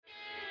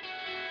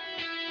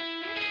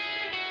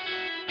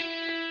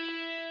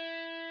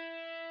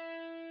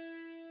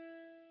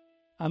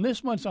On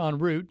this month's En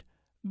Route,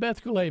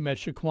 Beth Golay met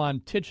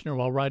Shaquan Titchenor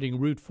while riding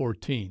Route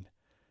 14.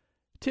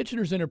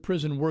 Titchenor's in a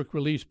prison work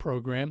release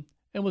program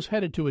and was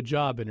headed to a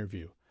job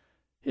interview,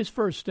 his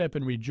first step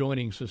in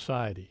rejoining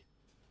society.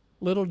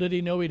 Little did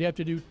he know he'd have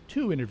to do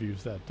 2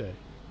 interviews that day.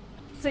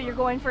 So you're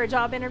going for a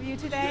job interview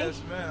today? Yes,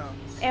 ma'am.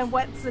 And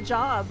what's the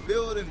job?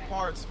 Building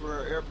parts for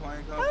an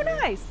airplane company. Oh,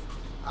 nice.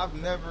 I've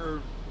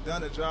never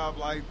done a job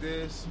like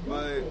this,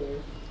 but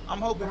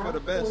I'm hoping for the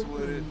best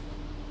with it.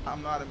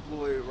 I'm not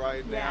employed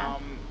right now.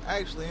 I'm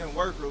actually in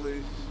work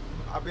release.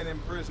 I've been in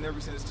prison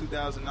ever since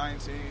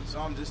 2019, so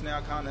I'm just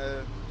now kind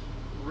of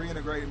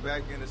reintegrating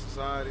back into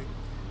society.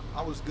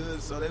 I was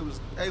good, so they was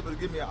able to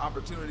give me an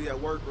opportunity at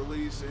work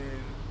release and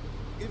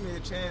give me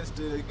a chance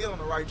to get on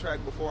the right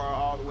track before I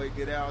all the way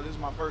get out. This is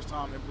my first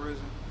time in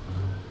prison.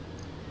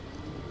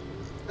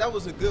 That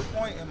was a good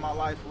point in my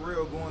life, for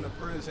real, going to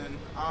prison,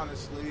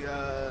 honestly.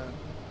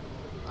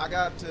 I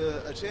got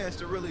a chance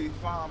to really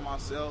find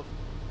myself.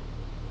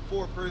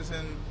 Before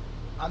prison,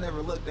 I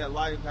never looked at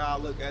life how I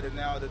look at it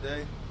now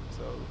today.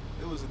 So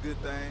it was a good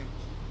thing.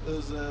 It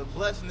was a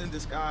blessing in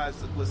disguise,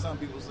 what some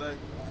people say.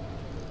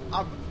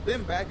 I've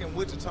been back in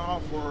Wichita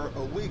for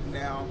a week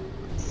now,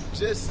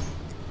 just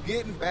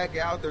getting back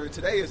out there.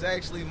 Today is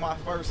actually my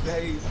first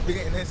day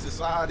being in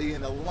society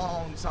in a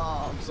long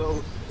time.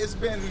 So it's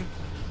been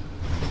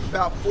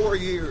about 4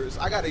 years.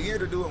 I got a year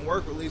to do in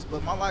work release,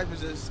 but my life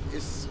is just,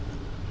 it's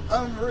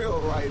unreal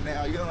right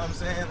now. You know what I'm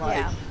saying?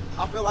 Like,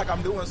 I feel like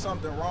I'm doing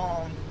something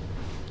wrong,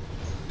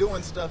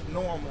 doing stuff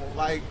normal.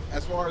 Like,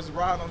 as far as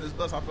riding on this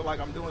bus, I feel like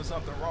I'm doing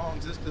something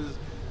wrong just because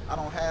I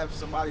don't have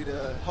somebody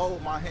to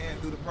hold my hand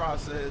through the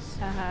process.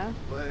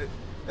 But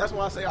that's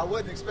why I say I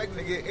wasn't expecting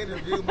to get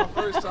interviewed my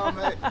first time.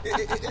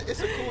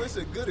 It's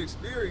a good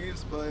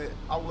experience, but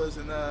I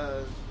wasn't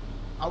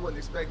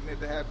expecting it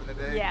to happen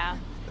today. Yeah.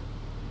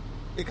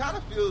 It kind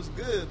of feels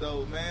good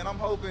though, man. I'm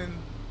hoping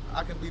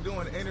I can be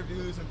doing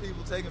interviews and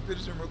people taking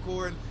pictures and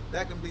recording.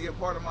 That can be a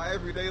part of my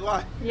everyday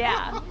life.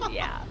 Yeah.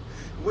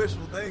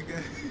 Wishful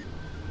thinking.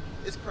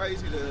 It's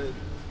crazy to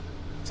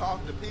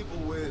talk to people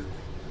with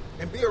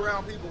and be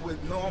around people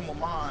with normal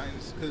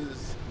minds,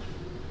 because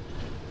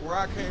where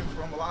I came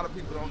from, a lot of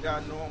people don't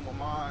got normal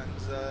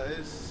minds.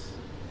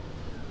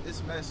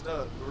 It's messed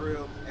up, for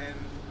real. And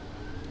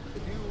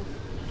if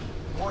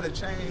you want to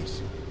change,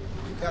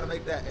 you got to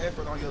make that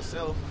effort on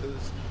yourself,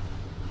 because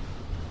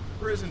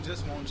prison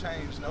just won't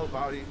change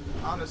nobody.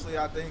 Honestly,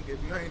 I think if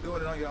you ain't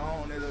doing it on your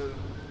own,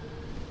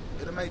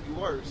 it'll make you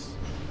worse.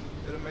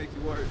 It'll make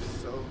you worse.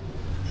 So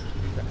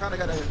you kind of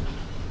got to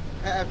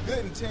have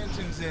good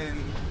intentions and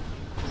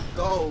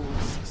goals,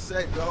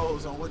 set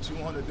goals on what you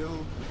want to do,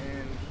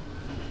 and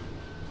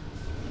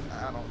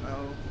I don't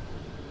know.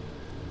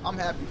 I'm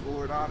happy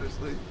for it,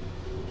 honestly.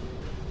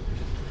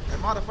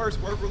 Am I the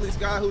first work release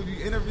guy who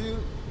you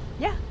interviewed?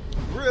 Yeah.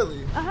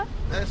 Really?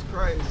 That's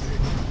crazy.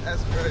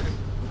 That's crazy.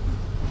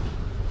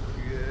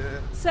 Yeah.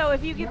 So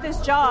if you get this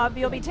job,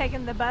 you'll be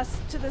taking the bus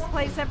to this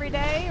place every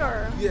day,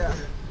 or? Yeah.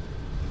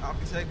 I'll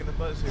be taking the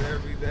bus here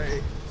every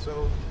day.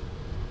 So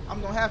I'm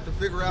going to have to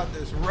figure out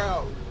this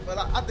route, but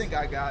I think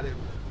I got it.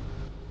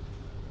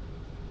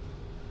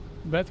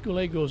 Beth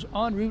Golay goes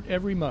en route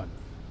every month.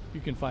 You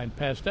can find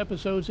past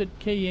episodes at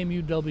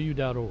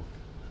kmuw.org.